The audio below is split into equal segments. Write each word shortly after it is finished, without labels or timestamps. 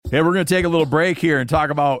Hey, we're going to take a little break here and talk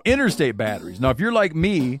about interstate batteries. Now, if you're like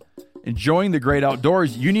me, enjoying the great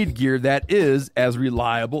outdoors, you need gear that is as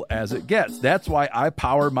reliable as it gets. That's why I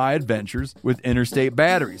power my adventures with interstate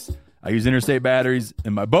batteries. I use interstate batteries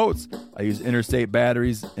in my boats. I use interstate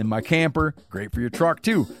batteries in my camper. Great for your truck,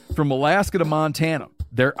 too. From Alaska to Montana,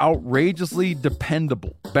 they're outrageously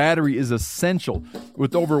dependable. Battery is essential.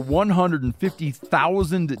 With over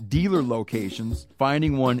 150,000 dealer locations,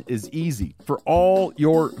 finding one is easy. For all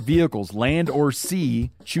your vehicles, land or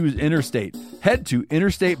sea, choose Interstate. Head to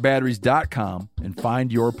interstatebatteries.com and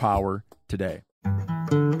find your power today.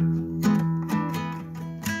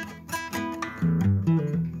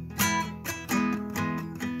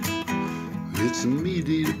 It's a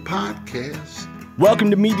MeatEater podcast.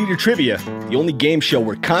 Welcome to MeatEater Trivia, the only game show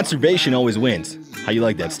where conservation always wins. How you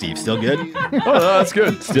like that, Steve? Still good? Oh, that's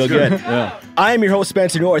good. Still good. Yeah. I am your host,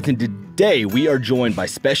 Spencer North, and today we are joined by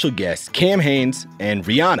special guests Cam Haynes and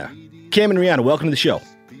Rihanna. Cam and Rihanna, welcome to the show.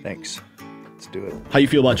 Thanks. Let's do it. How you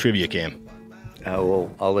feel about trivia, Cam?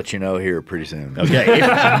 Well, I'll let you know here pretty soon. Okay.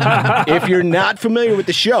 If you're not familiar with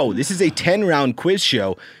the show, this is a 10-round quiz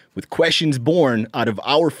show with questions born out of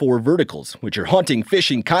our 4 verticals, which are hunting,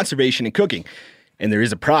 fishing, conservation, and cooking. And there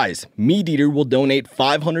is a prize. MeatEater will donate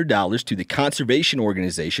 $500 to the conservation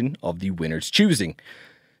organization of the winner's choosing.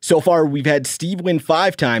 So far, we've had Steve win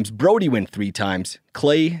 5 times, Brody win 3 times,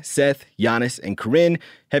 Clay, Seth, Giannis, and Corinne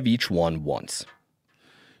have each won once.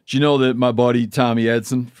 Do you know that my buddy Tommy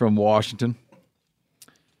Edson from Washington,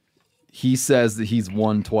 he says that he's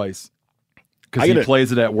won twice because he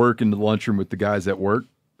plays it at work in the lunchroom with the guys at work.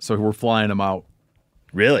 So we're flying him out.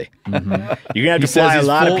 Really? Mm-hmm. You're going to have to fly a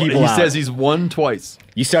lot of people out. He says he's won twice.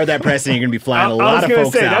 You start that precedent, you're going to be flying a lot of folks out. I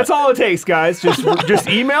was going to say, that's all it takes, guys. Just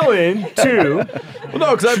email in to... Well,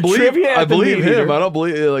 no, because I believe him. I don't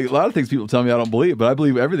believe... Like, a lot of things people tell me I don't believe, but I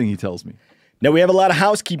believe everything he tells me. Now, we have a lot of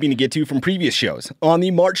housekeeping to get to from previous shows. On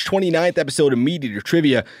the March 29th episode of MeatEater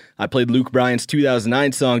Trivia, I played Luke Bryan's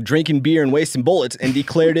 2009 song, Drinking Beer and Wasting Bullets, and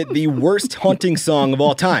declared it the worst hunting song of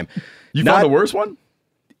all time. You found the worst one?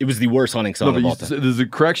 It was the worst hunting song of all time. There's a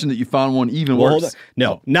correction that you found one even worse. Hold on.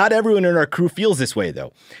 No, not everyone in our crew feels this way,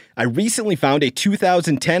 though. I recently found a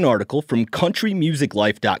 2010 article from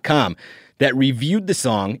countrymusiclife.com that reviewed the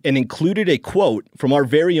song and included a quote from our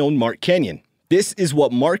very own Mark Kenyon. This is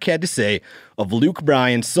what Mark had to say of Luke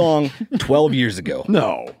Bryan's song 12 years ago.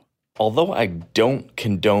 No. Although I don't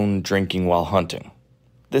condone drinking while hunting,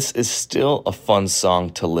 this is still a fun song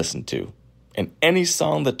to listen to. And any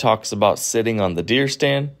song that talks about sitting on the deer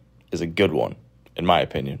stand is a good one, in my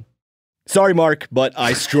opinion. Sorry, Mark, but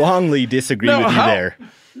I strongly disagree with you there.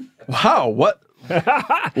 Wow, what?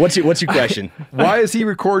 What's your question? Why is he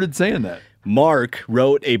recorded saying that? Mark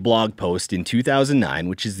wrote a blog post in 2009,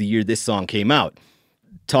 which is the year this song came out,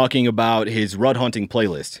 talking about his rut hunting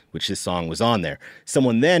playlist, which this song was on there.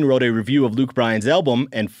 Someone then wrote a review of Luke Bryan's album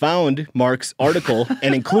and found Mark's article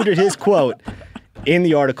and included his quote in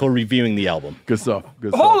the article reviewing the album. Good stuff.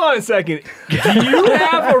 Hold on a second. Do you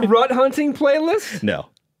have a rut hunting playlist? No.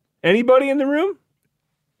 Anybody in the room?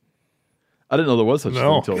 I didn't know there was such a thing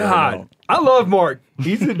until right now. I love Mark.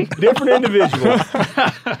 He's a different individual.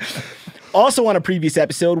 Also on a previous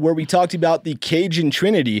episode where we talked about the Cajun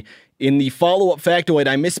Trinity, in the follow-up factoid,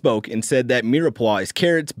 I misspoke and said that mirepoix is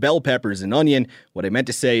carrots, bell peppers, and onion. What I meant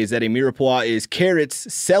to say is that a mirepoix is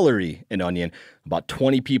carrots, celery, and onion. About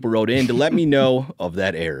 20 people wrote in to let me know of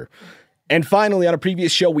that error. And finally, on a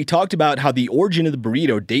previous show, we talked about how the origin of the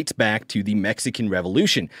burrito dates back to the Mexican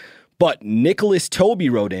Revolution. But Nicholas Toby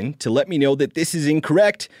wrote in to let me know that this is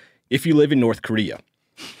incorrect if you live in North Korea.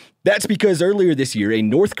 That's because earlier this year, a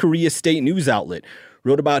North Korea state news outlet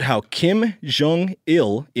wrote about how Kim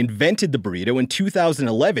Jong-il invented the burrito in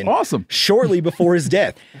 2011. Awesome. Shortly before his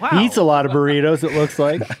death. Wow. He eats a lot of burritos, it looks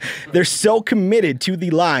like. They're so committed to the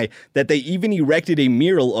lie that they even erected a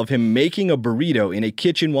mural of him making a burrito in a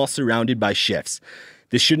kitchen while surrounded by chefs.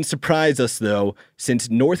 This shouldn't surprise us, though, since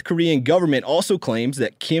North Korean government also claims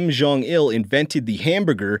that Kim Jong-il invented the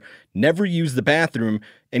hamburger, never used the bathroom,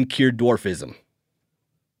 and cured dwarfism.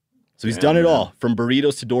 So he's done it all, from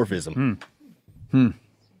burritos to dwarfism.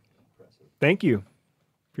 Thank you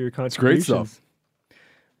for your contributions. Great stuff.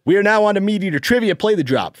 We are now on to MeatEater Trivia. Play the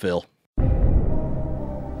drop, Phil.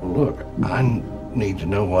 Look, I need to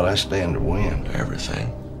know what I stand to win. Everything.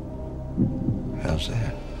 How's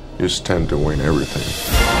that? You stand to win everything.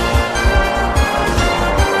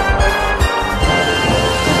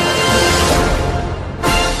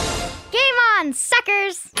 Game on,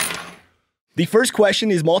 suckers! The first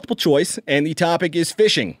question is multiple choice, and the topic is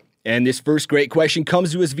fishing. And this first great question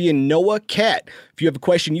comes to us via Noah Cat. If you have a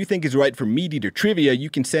question you think is right for MeatEater Trivia,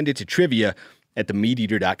 you can send it to trivia at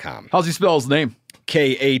themeateater.com. How's he spell his name?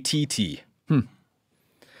 Katt.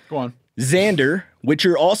 Go on. Zander, which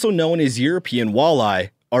are also known as European walleye,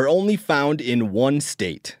 are only found in one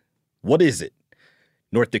state. What is it?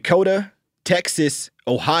 North Dakota, Texas,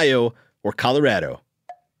 Ohio, or Colorado?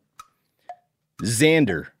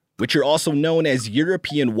 Zander, which are also known as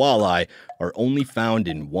European walleye, are only found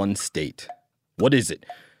in one state. What is it?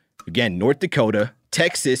 Again, North Dakota,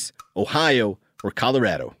 Texas, Ohio, or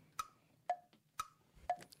Colorado?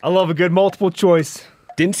 I love a good multiple choice.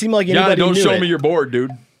 Didn't seem like anybody don't knew show it. me your board,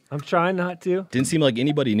 dude. I'm trying not to. Didn't seem like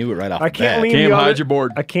anybody knew it right off I the can't bat. lean Cam, the other, hide your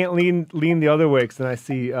board. I can't lean the other way because then I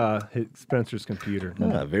see Spencer's computer.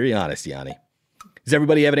 Very honest, Yanni. Does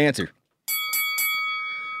everybody have an answer?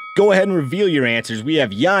 Go ahead and reveal your answers. We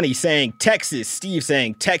have Yanni saying Texas, Steve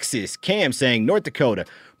saying Texas, Cam saying North Dakota,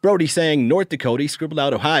 Brody saying North Dakota, he scribbled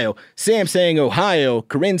out Ohio, Sam saying Ohio,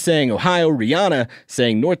 Corinne saying Ohio, Rihanna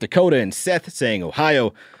saying North Dakota, and Seth saying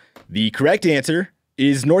Ohio. The correct answer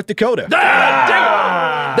is North Dakota.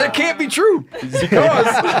 That can't be true. Because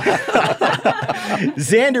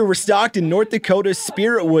Zander were stocked in North Dakota's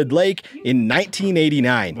Spiritwood Lake in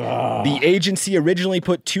 1989. The agency originally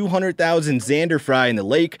put 200,000 Zander fry in the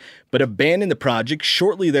lake, but abandoned the project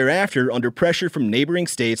shortly thereafter under pressure from neighboring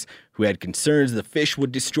states who had concerns the fish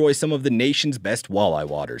would destroy some of the nation's best walleye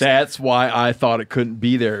waters. that's why I thought it couldn't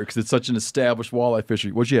be there, because it's such an established walleye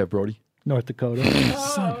fishery. What'd you have, Brody? North Dakota.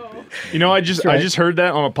 You know, I just heard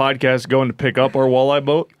that on a podcast going to pick up our walleye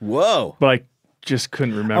boat, Whoa. but I just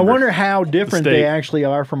couldn't remember. I wonder how different state. they actually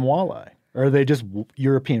are from walleye. Or are they just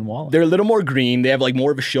European walleye? They're a little more green. They have like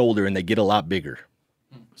more of a shoulder and they get a lot bigger.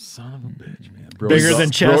 Son of a bitch, man. Bigger than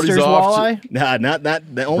Chester's walleye? Nah, not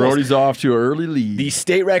almost. Brody's off to an early lead. The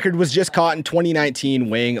state record was just caught in 2019,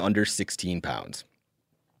 weighing under 16 pounds.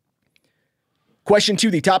 Question 2.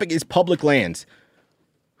 The topic is public lands.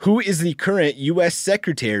 Who is the current U.S.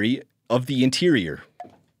 Secretary of the Interior?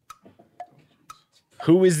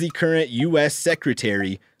 Who is the current U.S.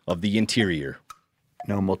 Secretary of the Interior?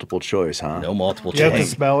 No multiple choice, huh? No multiple You have to choice.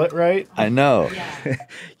 spell it right? I know.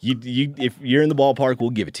 If you're in the ballpark, we'll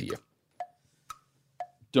give it to you.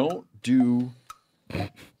 Don't do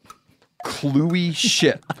cluey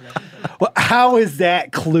shit. Well, how is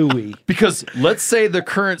that cluey? Because let's say the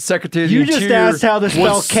current Secretary of the You Interior just asked how to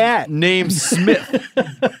spell was cat. named Smith.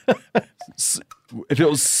 If it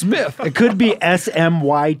was Smith, It could be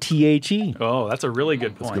Smythe. Oh, that's a really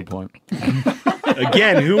good point. good point.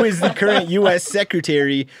 Again, who is the current U.S.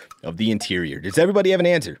 Secretary of the Interior? Does everybody have an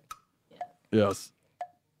answer? Yes.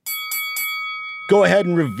 Go ahead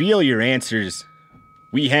and reveal your answers.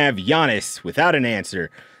 We have Giannis without an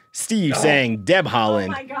answer. Steve saying Deb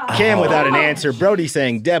Holland. Cam without an answer. Brody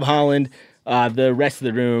saying Deb Holland. The rest of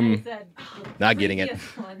the room not getting it.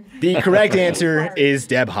 The correct answer is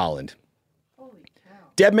Deb Holland.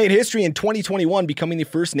 Deb made history in 2021, becoming the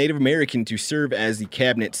first Native American to serve as the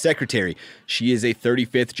cabinet secretary. She is a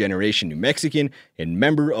 35th generation New Mexican and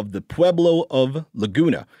member of the Pueblo of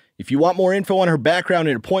Laguna. If you want more info on her background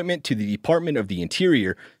and appointment to the Department of the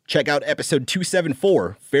Interior, check out episode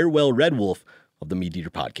 274, Farewell Red Wolf, of the MeatEater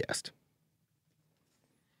podcast.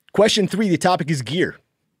 Question 3, the topic is gear.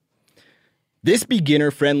 This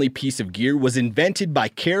beginner-friendly piece of gear was invented by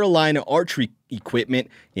Carolina Archery Equipment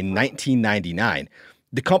in 1999.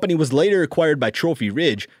 The company was later acquired by Trophy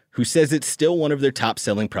Ridge, who says it's still one of their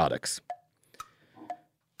top-selling products.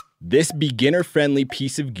 This beginner-friendly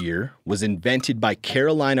piece of gear was invented by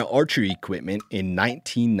Carolina Archery Equipment in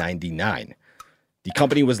 1999. The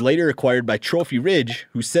company was later acquired by Trophy Ridge,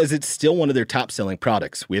 who says it's still one of their top-selling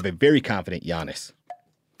products. We have a very confident Giannis.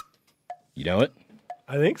 You know it?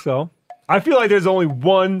 I think so. I feel like there's only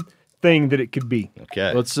one thing that it could be.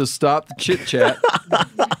 Okay. Let's just stop the chit chat.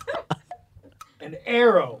 An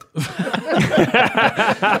arrow.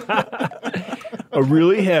 A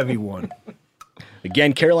really heavy one.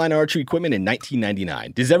 Again, Carolina Archery Equipment in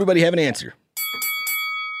 1999. Does everybody have an answer?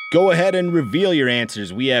 Go ahead and reveal your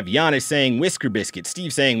answers. We have Giannis saying Whisker Biscuit,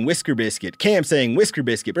 Steve saying Whisker Biscuit, Cam saying Whisker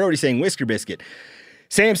Biscuit, Brody saying Whisker Biscuit,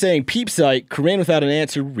 Sam saying Peep Sight, Corinne without an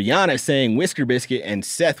answer, Rihanna saying Whisker Biscuit, and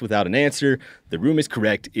Seth without an answer. The room is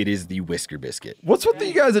correct. It is the Whisker Biscuit. What's with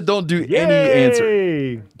you guys that don't do any answer?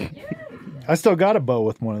 Yay! I still got a bow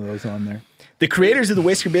with one of those on there. The creators of the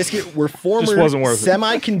Whisker Biscuit were former wasn't worth it.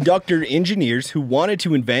 semiconductor engineers who wanted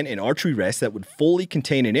to invent an archery rest that would fully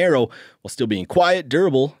contain an arrow while still being quiet,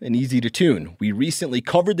 durable, and easy to tune. We recently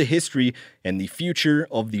covered the history and the future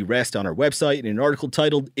of the rest on our website in an article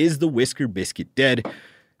titled, Is the Whisker Biscuit Dead?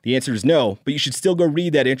 The answer is no, but you should still go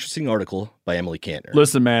read that interesting article by Emily Kantner.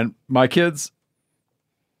 Listen, man, my kids,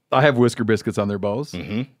 I have Whisker Biscuits on their bows.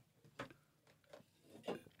 Mm-hmm.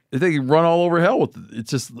 They can run all over hell with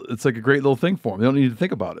it. It's like a great little thing for them. They don't need to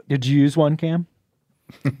think about it. Did you use one, Cam?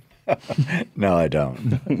 No, I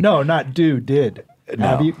don't. No, not did. No,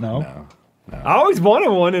 Have you? No. I always wanted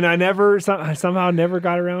one, and I somehow never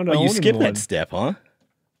got around to Oh, you owning skipped one. that step, huh?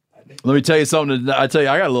 Let me tell you something. I tell you,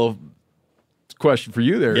 I got a little question for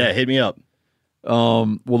you there. Yeah, hit me up.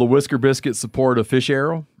 Will the Whisker Biscuit support a fish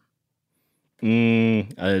arrow?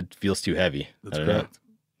 It feels too heavy. That's correct.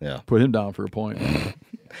 Yeah. Put him down for a point.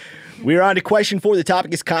 We're on to question 4. The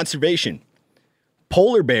topic is conservation.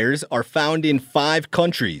 Polar bears are found in 5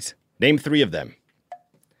 countries. Name 3 of them.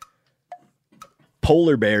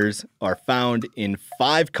 Polar bears are found in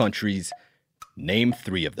 5 countries. Name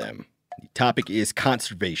 3 of them. The topic is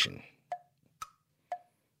conservation.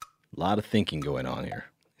 A lot of thinking going on here.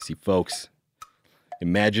 I see folks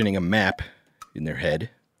imagining a map in their head.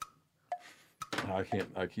 I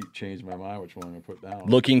keep changing my mind which one I'm going to put down.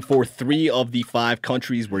 Looking for 3 of the 5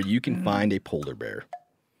 countries where you can find a polar bear.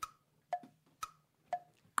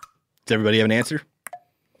 Does everybody have an answer?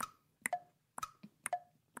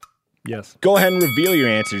 Yes. Go ahead and reveal your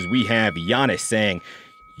answers. We have Giannis saying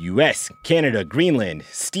U.S., Canada, Greenland.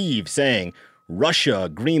 Steve saying Russia,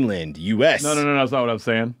 Greenland, U.S. No, that's not what I'm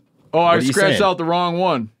saying. Oh, I What are you scratched saying? out the wrong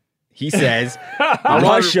one. He says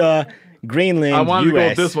Russia, Greenland, I wanted to go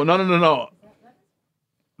U.S. with this one. No.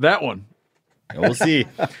 That one. We'll see.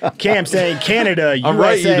 Cam saying Canada, USA, I'm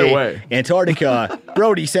right either way. Antarctica.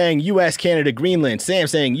 Brody saying U.S., Canada, Greenland. Sam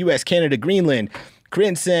saying U.S., Canada, Greenland.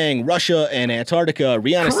 Corinne saying Russia and Antarctica.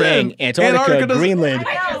 Rihanna saying Antarctica, Greenland,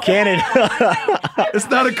 Canada. It's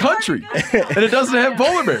not a country, and it doesn't have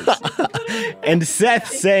polar bears. And Seth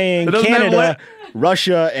saying Canada,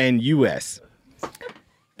 Russia, and U.S.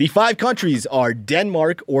 The 5 countries are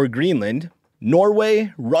Denmark or Greenland,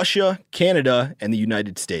 Norway, Russia, Canada, and the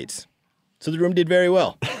United States. So the room did very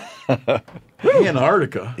well.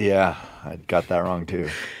 Antarctica. Yeah, I got that wrong too.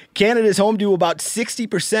 Canada is home to about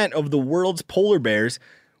 60% of the world's polar bears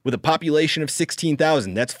with a population of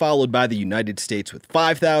 16,000. That's followed by the United States with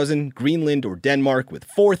 5,000, Greenland or Denmark with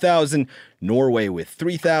 4,000, Norway with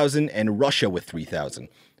 3,000, and Russia with 3,000.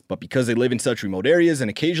 But because they live in such remote areas and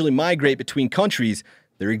occasionally migrate between countries,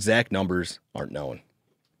 their exact numbers aren't known.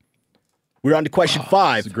 We're on to question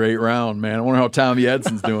 5. It's a great round, man. I wonder how Tommy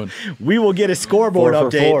Edson's doing. We will get a scoreboard 4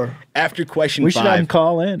 for update 4. after question 5. We should have him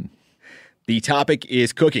call in. The topic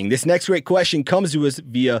is cooking. This next great question comes to us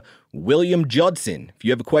via William Judson. If you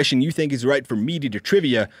have a question you think is right for MeatEater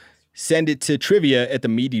Trivia, send it to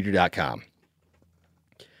trivia@themeateater.com.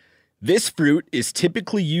 This fruit is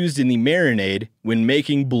typically used in the marinade when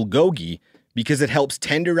making bulgogi because it helps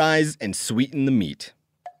tenderize and sweeten the meat.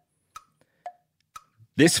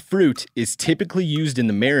 This fruit is typically used in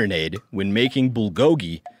the marinade when making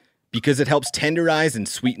bulgogi because it helps tenderize and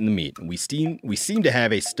sweeten the meat. We seem to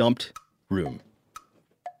have a stumped room.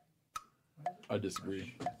 I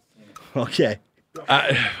disagree. Okay.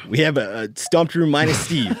 We have a stumped room minus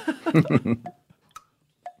Steve.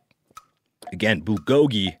 Again,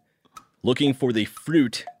 bulgogi, looking for the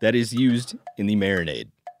fruit that is used in the marinade.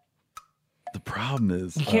 The problem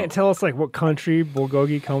is You can't tell us like what country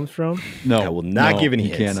bulgogi comes from. no. I will not give any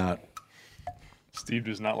You hints. cannot. Steve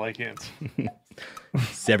does not like hints.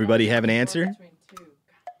 Does everybody have an answer?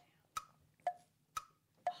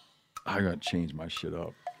 I'm gonna change my shit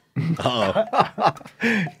up.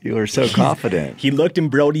 You were so confident. He looked in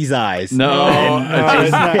Brody's eyes. No,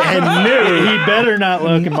 And knew. He better not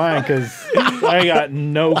look at mine because I got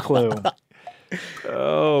no clue.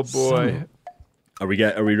 Oh boy. Are we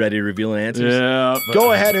ready to reveal answers? yeah. but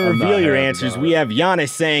Go ahead and I'm not reveal your happy answers. about We it. have Giannis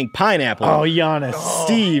saying pineapple. Oh, Giannis.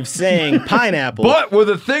 Steve saying pineapple. But with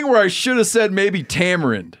a thing where I should have said maybe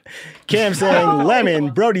tamarind. Cam saying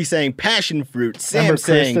lemon. Brody saying passion fruit. Sam Remember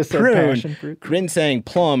saying Krista said prune. passion fruit? Corinne saying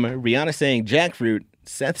plum. Rihanna saying jackfruit.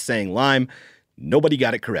 Seth saying lime. Nobody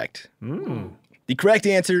got it correct. The correct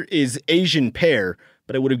answer is Asian pear,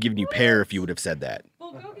 but I would have given you pear if you would have said that.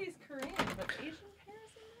 Bulgogi's Korean, but Asian pears?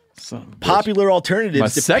 Son of a bitch. Popular alternatives My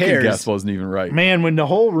to second pears. guess wasn't even right. Man, when the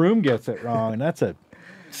whole room gets it wrong, that's a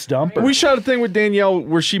stumper. We shot a thing with Danielle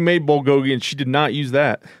where she made bulgogi and she did not use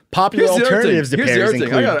that. Popular Here's the other alternatives to thing. Here's the pears other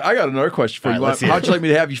thing. include. I got another question for All you. right, let's hear How'd it. you like me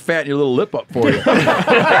to have you fatten your little lip up for you? Because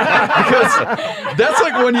that's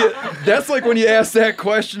like when you ask that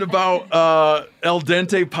question about al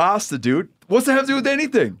dente pasta, dude. What's that have to do with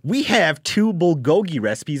anything? We have 2 bulgogi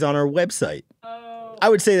recipes on our website. I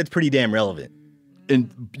would say that's pretty damn relevant.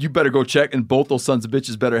 And you better go check, and both those sons of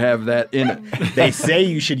bitches better have that in it. They say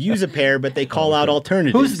you should use a pear, but they call out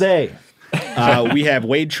alternatives. Who's they? We have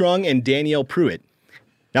Wade Trung and Danielle Pruitt.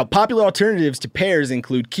 Now, popular alternatives to pears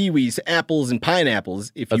include kiwis, apples, and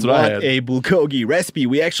pineapples. If That's you what I want had. a bulgogi recipe,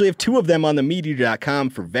 we actually have 2 of them on the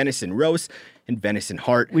MeatEater.com for venison roast and venison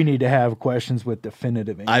heart. We need to have questions with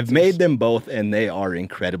definitive answers. I've made them both, and they are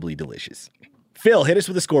incredibly delicious. Phil, hit us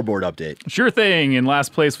with a scoreboard update. Sure thing. In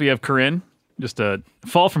last place, we have Corinne. Just a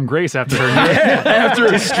fall from grace after her After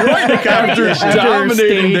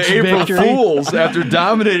dominating the April Fools, after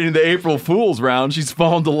dominating the April Fools round, she's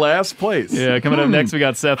fallen to last place. Yeah, coming up next, we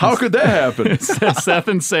got Seth. How could that happen? Seth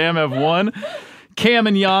and Sam have 1. Cam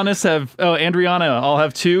and Giannis have, Andriana all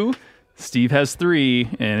have 2. Steve has 3.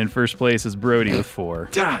 And in first place is Brody with 4.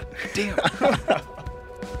 God damn.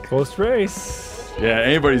 Close race. Yeah,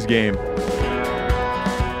 anybody's game.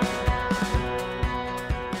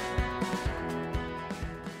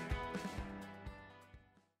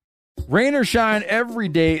 Rain or shine, every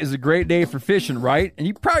day is a great day for fishing, right? And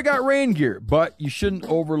you probably got rain gear, but you shouldn't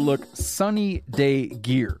overlook sunny day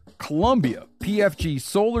gear. Columbia PFG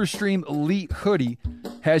Solar Stream Elite Hoodie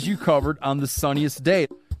has you covered on the sunniest day.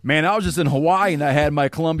 Man, I was just in Hawaii and I had my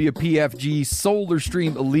Columbia PFG Solar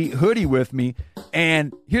Stream Elite Hoodie with me.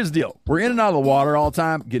 And here's the deal. We're in and out of the water all the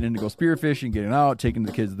time, getting in to go spearfishing, getting out, taking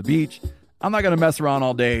the kids to the beach. I'm not going to mess around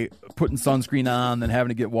all day, putting sunscreen on, then having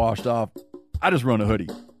to get washed off. I just run a hoodie.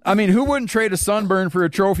 I mean, who wouldn't trade a sunburn for a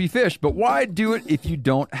trophy fish? But why do it if you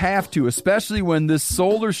don't have to, especially when this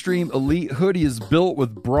Solar Stream Elite Hoodie is built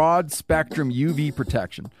with broad spectrum UV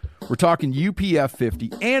protection. We're talking UPF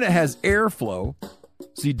 50, and it has airflow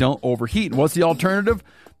so you don't overheat. And what's the alternative?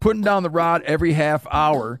 Putting down the rod every half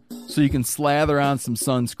hour so you can slather on some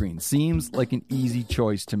sunscreen. Seems like an easy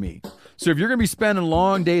choice to me. So if you're going to be spending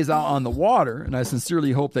long days out on the water, and I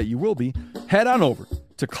sincerely hope that you will be, head on over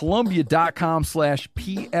to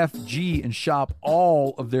Columbia.com/PFG and shop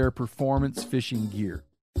all of their performance fishing gear.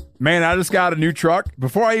 Man, I just got a new truck.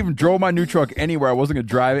 Before I even drove my new truck anywhere, I wasn't going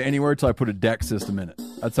to drive it anywhere until I put a deck system in it.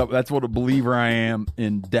 That's what a believer I am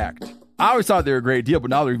in decked. I always thought they were a great deal,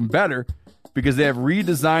 but now they're even better because they have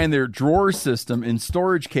redesigned their drawer system in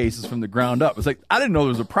storage cases from the ground up. It's like, I didn't know there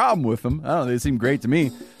was a problem with them. I don't know, they seem great to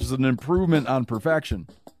me. Just an improvement on perfection.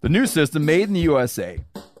 The new system, made in the USA,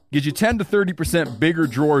 gives you 10 to 30% bigger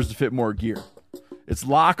drawers to fit more gear. It's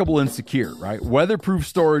lockable and secure, right? Weatherproof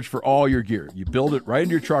storage for all your gear. You build it right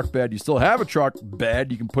into your truck bed. You still have a truck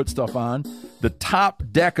bed you can put stuff on. The top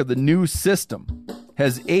deck of the new system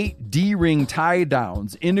has 8 D-ring tie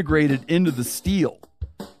downs integrated into the steel.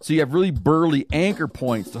 So you have really burly anchor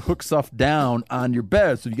points to hook stuff down on your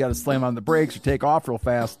bed. So if you got to slam on the brakes or take off real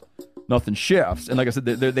fast, nothing shifts. And like I said,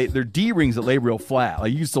 they're D-rings that lay real flat.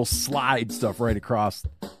 Like you can still slide stuff right across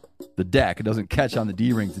the deck. It doesn't catch on the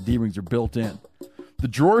D-rings. The D-rings are built in. The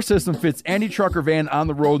drawer system fits any truck or van on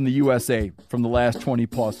the road in the USA from the last 20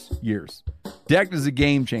 plus years. Decked is a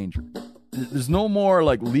game changer. There's no more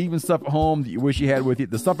like leaving stuff at home that you wish you had with you.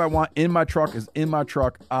 The stuff I want in my truck is in my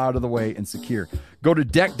truck, out of the way and secure. Go to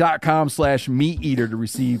deck.com/MeatEater to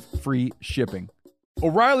receive free shipping.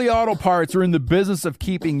 O'Reilly Auto Parts are in the business of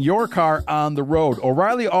keeping your car on the road.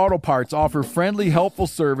 O'Reilly Auto Parts offer friendly, helpful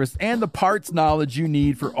service and the parts knowledge you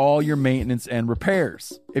need for all your maintenance and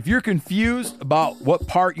repairs. If you're confused about what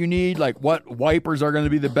part you need, like what wipers are going to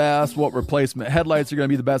be the best, what replacement headlights are going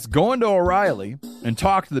to be the best, go into O'Reilly and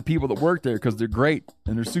talk to the people that work there because they're great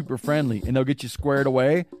and they're super friendly and they'll get you squared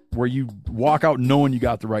away where you walk out knowing you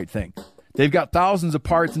got the right thing. They've got thousands of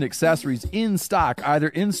parts and accessories in stock, either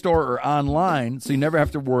in-store or online, so you never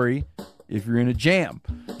have to worry if you're in a jam.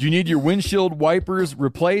 Do you need your windshield wipers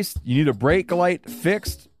replaced? You need a brake light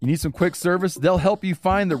fixed? You need some quick service? They'll help you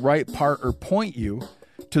find the right part or point you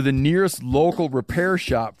to the nearest local repair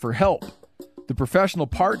shop for help. The professional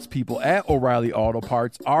parts people at O'Reilly Auto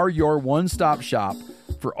Parts are your one-stop shop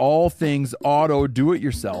for all things auto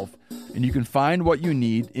do-it-yourself, and you can find what you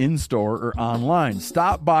need in-store or online.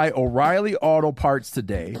 Stop by O'Reilly Auto Parts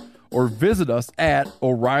today or visit us at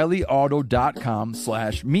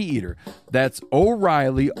O'ReillyAuto.com/MeatEater. That's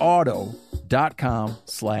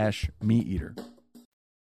O'ReillyAuto.com/MeatEater.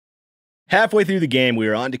 Halfway through the game, we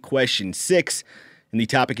are on to question 6, and the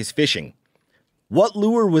topic is fishing. What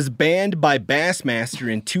lure was banned by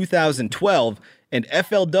Bassmaster in 2012 and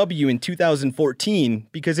FLW in 2014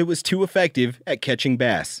 because it was too effective at catching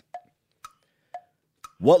bass?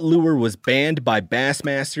 What lure was banned by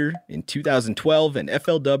Bassmaster in 2012 and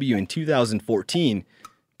FLW in 2014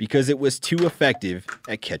 because it was too effective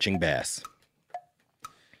at catching bass?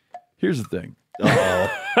 Here's the thing. Uh-oh.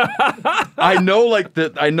 I know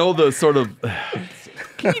the sort of.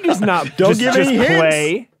 Can you just not Don't just, give just any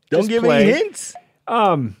play? Hints. Don't Just give play. any hints.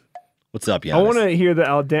 What's up, Giannis? I want to hear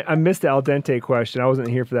I missed the al dente question. I wasn't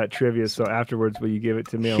here for that trivia, so afterwards, will you give it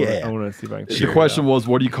to me? I want to see if I can. The question was,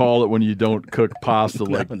 what do you call it when you don't cook pasta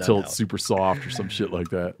until it's super soft or some shit like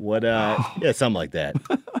that? What? Yeah, something like that.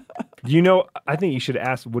 You know, I think you should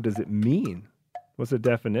ask, what does it mean? What's the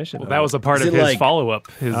definition? Well, that was a part of his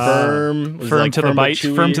follow-up. His firm to the bite,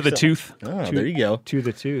 firm to the tooth. Oh, there you go. To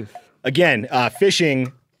the tooth. Again,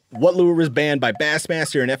 fishing. What lure was banned by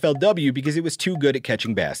Bassmaster and FLW because it was too good at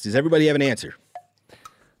catching bass? Does everybody have an answer?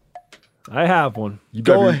 I have one. You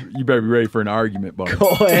better be ready for an argument, buddy. Go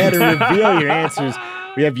ahead and reveal your answers.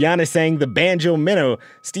 We have Giannis saying the banjo minnow,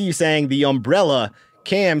 Steve saying the umbrella,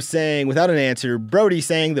 Cam saying without an answer, Brody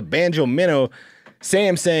saying the banjo minnow,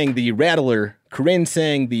 Sam saying the rattler, Corinne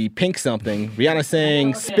saying the pink something, Rihanna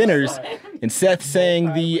saying spinners, and Seth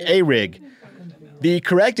saying the A-rig. The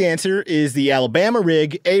correct answer is the Alabama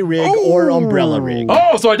rig, A-rig, or umbrella rig.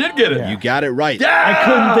 Oh, so I did get it. Yeah. You got it right. Yeah! I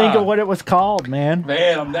couldn't think of what it was called, man.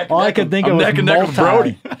 Man, I'm neck and All neck. I could think of was neck and neck with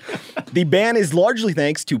Brody. The ban is largely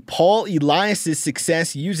thanks to Paul Elias's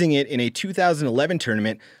success using it in a 2011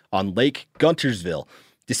 tournament on Lake Guntersville.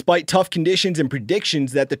 Despite tough conditions and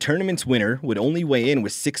predictions that the tournament's winner would only weigh in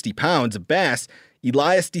with 60 pounds of bass,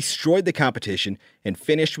 Elias destroyed the competition and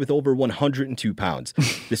finished with over 102 pounds.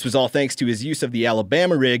 This was all thanks to his use of the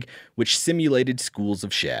Alabama rig, which simulated schools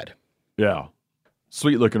of shad. Yeah.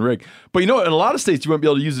 Sweet looking rig. But you know, in a lot of states, you wouldn't be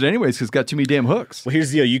able to use it anyways because it's got too many damn hooks. Well,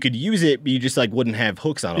 here's the deal. You could use it, but you just wouldn't have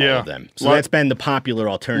hooks on all of them. So that's been the popular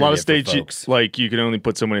alternative A lot of states, for folks. you can only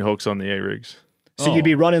put so many hooks on the A-rigs. So you'd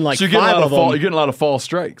be running so you're getting 5 of them. You're getting a lot of false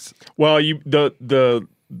strikes. Well,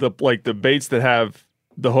 the baits that have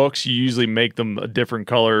the hooks, you usually make them a different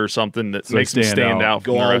color or something that makes them stand out.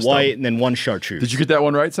 Go from the all rest white of them. and then one chartreuse. Did you get that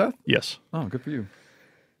one right, Seth? Yes. Oh, good for you.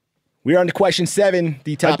 We're on to question 7.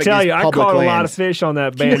 The I topic tell is you, I public caught a lot of lands. fish on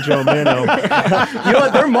that banjo minnow. You know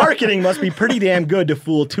what? Their marketing must be pretty damn good to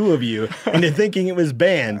fool 2 of you into thinking it was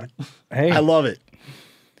banned. Hey. I love it.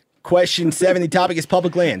 Question 7. The topic is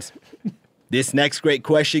public lands. This next great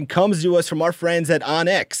question comes to us from our friends at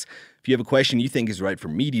OnX. If you have a question you think is right for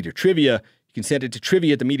MeatEater Trivia, you can send it to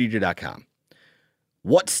trivia@themeateater.com.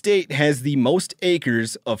 What state has the most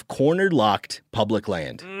acres of corner-locked public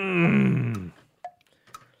land?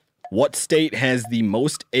 What state has the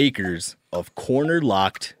most acres of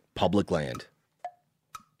corner-locked public land?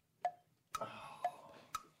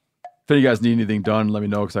 If you guys need anything done, let me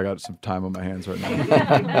know because I got some time on my hands right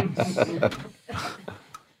now.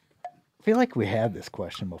 I feel like we had this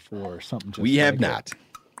question before or something. We have not.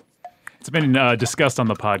 It's been discussed on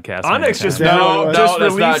the podcast. Onyx just that's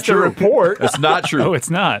released not the true. report. That's not true. Oh,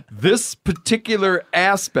 it's not. This particular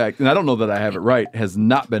aspect, and I don't know that I have it right, has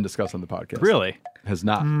not been discussed on the podcast. Really? Has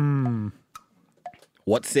not.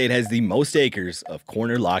 What state has the most acres of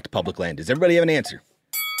corner-locked public land? Does everybody have an answer?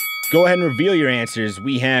 Go ahead and reveal your answers.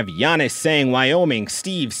 We have Giannis saying Wyoming,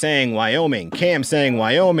 Steve saying Wyoming, Cam saying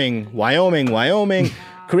Wyoming,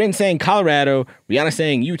 Corinne saying Colorado, Rihanna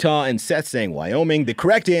saying Utah, and Seth saying Wyoming. The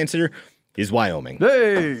correct answer is Wyoming.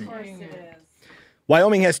 Hey!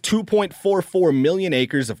 Wyoming has 2.44 million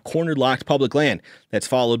acres of corner-locked public land. That's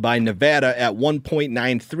followed by Nevada at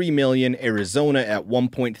 1.93 million, Arizona at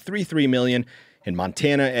 1.33 million, and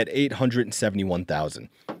Montana at 871,000.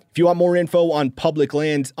 If you want more info on public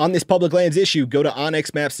lands, on this public lands issue, go to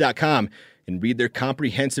onxmaps.com and read their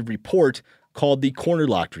comprehensive report called the Corner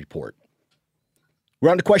Locked Report. We're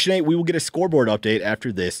on to question 8. We will get a scoreboard update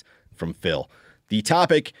after this from Phil. The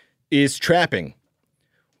topic is trapping.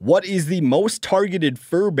 What is the most targeted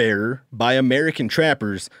fur bearer by American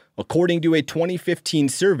trappers, according to a 2015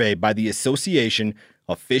 survey by the Association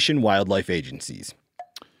of Fish and Wildlife Agencies?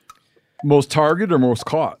 Most targeted or most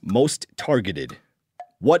caught? Most targeted.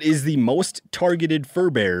 What is the most targeted fur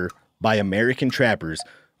bearer by American trappers,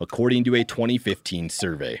 according to a 2015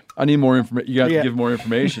 survey? I need more information. You got to give more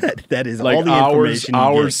information. That is like all the hours, information you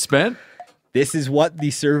hours get. spent. This is what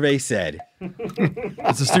the survey said.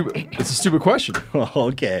 It's a stupid question.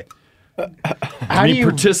 Okay. How do you mean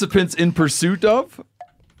participants in pursuit of,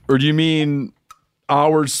 or do you mean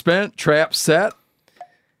hours spent, traps set?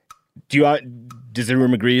 Does the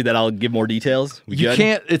room agree that I'll give more details? You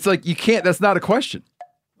can't. It's like you can't. That's not a question.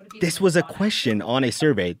 This was a question on a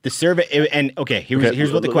survey. The survey, and okay,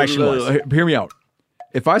 here's what the question was. Hear me out.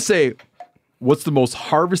 If I say, what's the most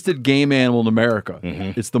harvested game animal in America?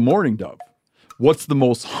 It's the mourning dove. What's the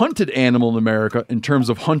most hunted animal in America in terms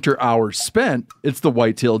of hunter hours spent? It's the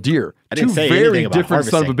white-tailed deer. I didn't Two say very anything about different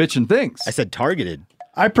son of a harvesting. bitchin' things. I said targeted.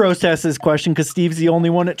 I protest this question because Steve's the only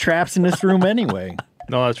one that traps in this room anyway.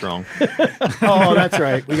 No, that's wrong. Oh, that's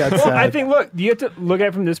right. We got Well, sad. I think, look, you have to look at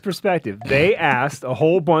it from this perspective. They asked a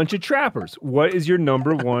whole bunch of trappers, what is your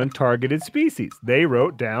number one targeted species? They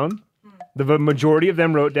wrote down, the majority of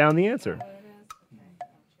them wrote down the answer.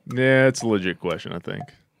 Yeah, it's a legit question, I think.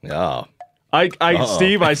 Oh.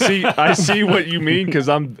 Steve, I see what you mean because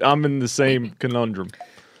I'm in the same conundrum.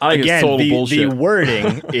 I think it's Again, total the bullshit.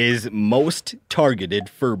 wording is most targeted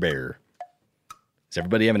fur bearer. Does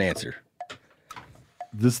everybody have an answer?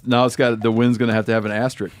 Now it's got the win's going to have an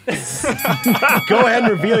asterisk Go ahead and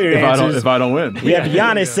reveal your answers. if I don't win. We have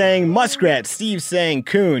Giannis saying muskrat, Steve saying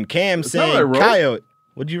coon, Cam That's not saying what I wrote. coyote.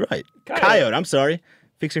 What'd you write? Coyote. I'm sorry.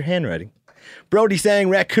 Fix your handwriting. Brody saying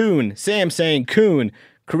raccoon, Sam saying coon,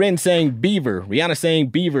 Corinne saying beaver, Rihanna saying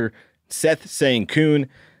beaver, Seth saying coon.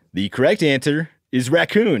 The correct answer is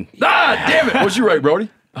raccoon. Ah, damn it! What'd you write, Brody?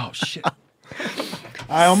 Oh shit!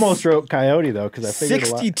 I almost wrote coyote though because I figured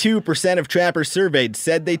 62% of trappers surveyed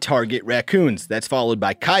said they target raccoons. That's followed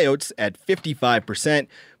by coyotes at 55%,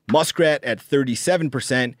 muskrat at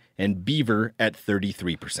 37%, and beaver at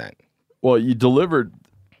 33%. Well, you delivered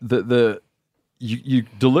you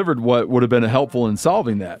delivered what would have been helpful in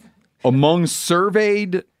solving that. Among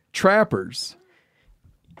surveyed trappers,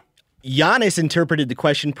 Giannis interpreted the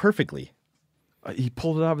question perfectly. He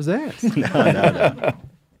pulled it out of his ass. No.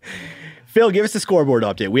 Phil, give us the scoreboard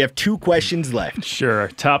update. We have 2 questions left. Sure.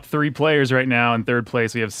 Top 3 players right now. In third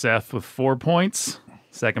place, we have Seth with 4 points.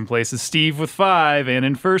 Second place is Steve with 5. And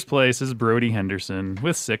in first place is Brody Henderson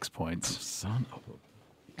with 6 points. Son of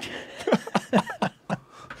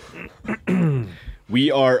We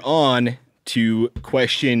are on to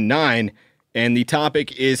question 9, and the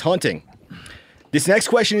topic is hunting. This next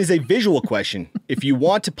question is a visual question. If you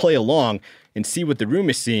want to play along and see what the room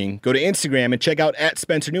is seeing, go to Instagram and check out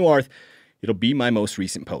 @SpencerNewarth. It'll be my most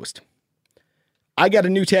recent post. I got a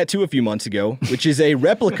new tattoo a few months ago, which is a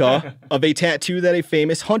replica of a tattoo that a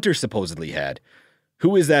famous hunter supposedly had.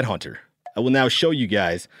 Who is that hunter? I will now show you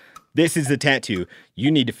guys. This is the tattoo.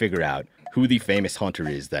 You need to figure out who the famous hunter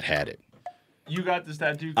is that had it. You got this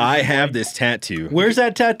tattoo? I have this tattoo. Where's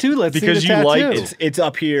that tattoo? Let's Because see the you tattoo. liked It's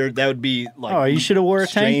up here. That would be like. Oh, you should have wore a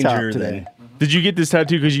tank top stranger today. Did you get this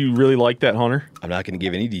tattoo because you really like that hunter? I'm not going to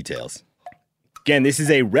give any details. Again, this is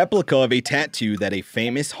a replica of a tattoo that a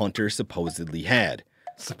famous hunter supposedly had.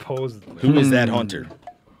 Supposedly. Who is that hunter?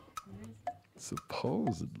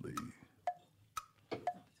 Supposedly.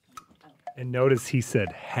 And notice he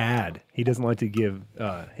said had. He doesn't like to give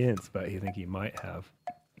hints, but I think he might have.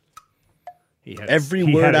 He had Every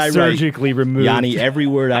he word had it I write, surgically removed. Yanni, every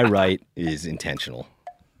word I write is intentional.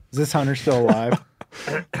 Is this hunter still alive?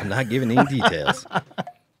 I'm not giving any details.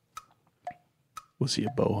 Was he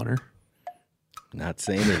a bow hunter? Not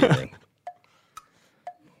saying anything.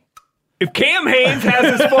 If Cam Haynes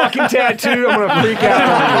has this fucking tattoo, I'm gonna freak out.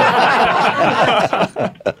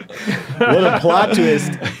 What a plot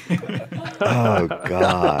twist. Oh,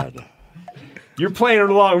 God. You're playing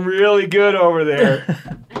along really good over there.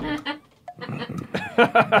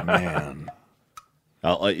 Man.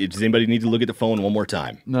 Does anybody need to look at the phone one more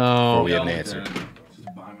time? No. Before we have an answer.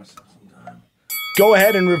 Go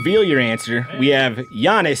ahead and reveal your answer. We have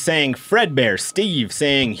Giannis saying Fredbear, Steve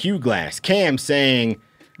saying Hugh Glass, Cam saying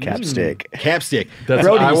Capstick. Capstick. That's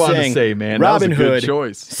Brody what I wanted to saying say, man. That was a Robin good Hood.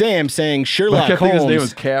 choice. Sam saying Sherlock I think Holmes. his name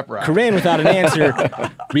was Cap Rock. Corinne without an answer.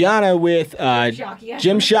 Rihanna with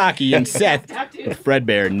Jim Shockey and Seth with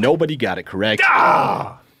Fredbear. Nobody got it correct.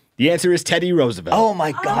 The answer is Teddy Roosevelt. Oh,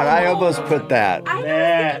 my God. I almost put that.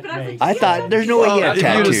 I thought there's no way he had If you'd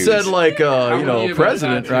have tattoos. said like,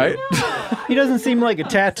 president, right? He doesn't seem like a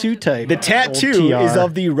tattoo type. The tattoo is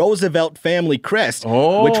of the Roosevelt family crest,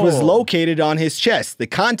 which was located on his chest. The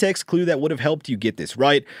context clue that would have helped you get this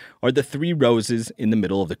right are the 3 roses in the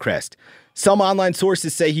middle of the crest. Some online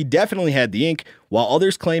sources say he definitely had the ink, while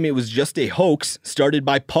others claim it was just a hoax started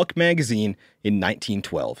by Puck magazine in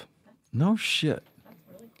 1912. No shit.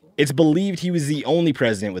 It's believed he was the only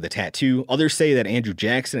president with a tattoo. Others say that Andrew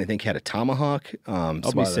Jackson, I think, had a tomahawk.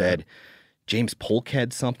 Somebody said James Polk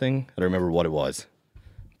had something. I don't remember what it was.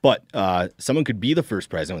 But someone could be the first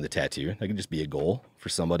president with a tattoo. That could just be a goal for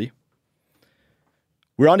somebody.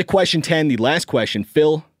 We're on to question 10, the last question.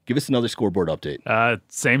 Phil, give us another scoreboard update.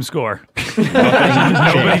 Same score. Nobody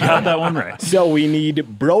got that one right. So we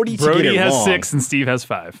need Brody to get Brody it has wrong. 6 and Steve has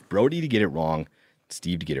 5. Brody to get it wrong,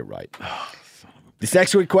 Steve to get it right. This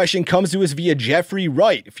next question comes to us via Jeffrey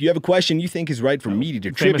Wright. If you have a question you think is right for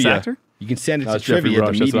MeatEater Famous Trivia, actor? you can send it to Jeffrey trivia at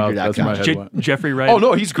Rush. That's where my MeatEater.com. head went. Jeffrey Wright. Oh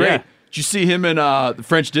no, he's great. Yeah. Did you see him in the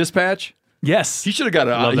French Dispatch? Yes. He should have got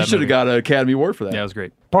Love that movie. an Academy Award for that. Yeah, it was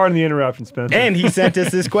great. Pardon the interruption, Spencer. And he sent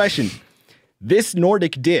us this question. This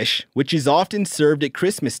Nordic dish, which is often served at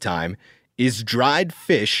Christmas time, is dried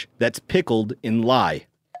fish that's pickled in lye.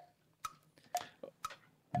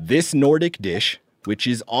 This Nordic dish, which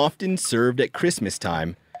is often served at Christmas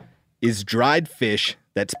time, is dried fish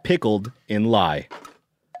that's pickled in lye.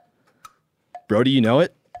 Brody, you know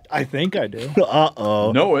it? I think I do.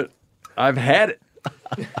 Uh-oh. Know it. I've had it.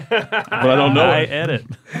 But I don't know I it. ate it.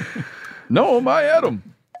 No, I had them.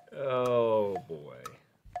 Oh boy.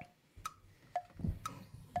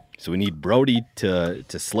 So we need Brody to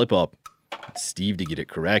slip up, Steve to get it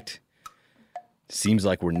correct. Seems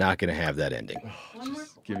like we're not going to have that ending.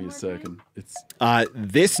 Give me a second. It's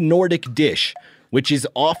This Nordic dish, which is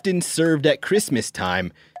often served at Christmas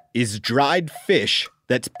time, is dried fish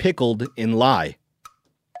that's pickled in lye.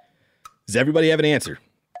 Does everybody have an answer?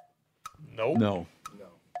 Nope. no.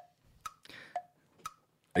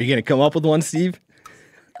 Are you going to come up with one, Steve?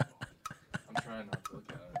 I'm trying not to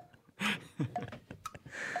look at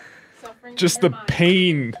it. Just the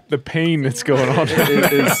pain that's going on.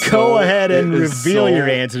 Go ahead and reveal your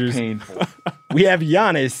answers. Painful. We have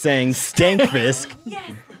Giannis saying Stankfisk.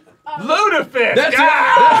 Ludafisk!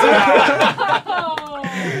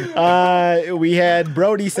 We had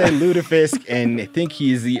Brody say Ludafisk, and I think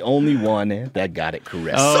he's the only one that got it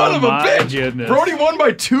correct. Oh, Son of a my bitch! goodness. Brody won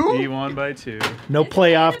by 2? He won by 2. No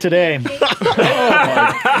playoff today.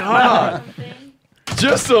 God.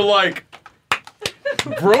 Just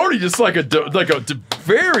Brody, just like a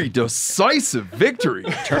very decisive victory.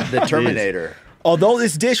 The Terminator. Although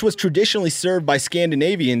this dish was traditionally served by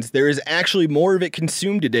Scandinavians, there is actually more of it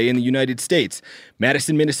consumed today in the United States.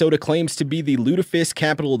 Madison, Minnesota claims to be the lutefisk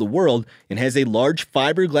capital of the world and has a large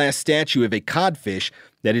fiberglass statue of a codfish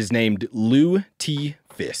that is named Lou T.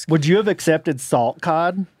 Fisk. Would you have accepted salt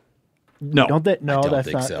cod? No. Don't that? No, I don't that's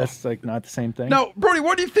think not. so. That's like not the same thing. Now, Brody,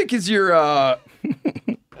 what do you think is your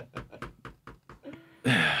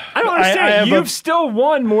I don't understand. You've still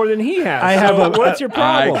won more than he has. I have what's your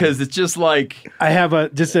problem? because it's just like I have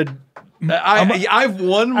I've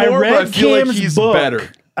won I more, read but I feel like Cam's he's book.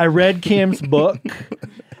 better. I read Cam's book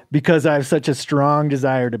because I have such a strong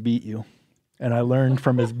desire to beat you, and I learned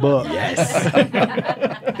from his book. Yes.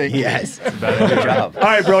 Yes. Good job. All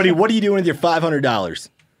right, Brody, what are you doing with your $500?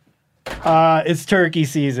 It's turkey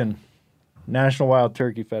season. National Wild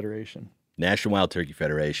Turkey Federation. National Wild Turkey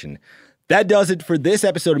Federation. That does it for this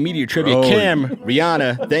episode of MeatEater Trivia. Kim,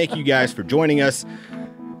 Rihanna, thank you guys for joining us.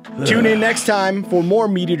 Tune in next time for more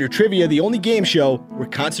MeatEater Trivia, the only game show where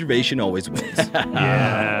conservation always wins.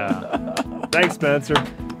 Yeah. Thanks, Spencer.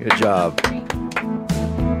 Good job.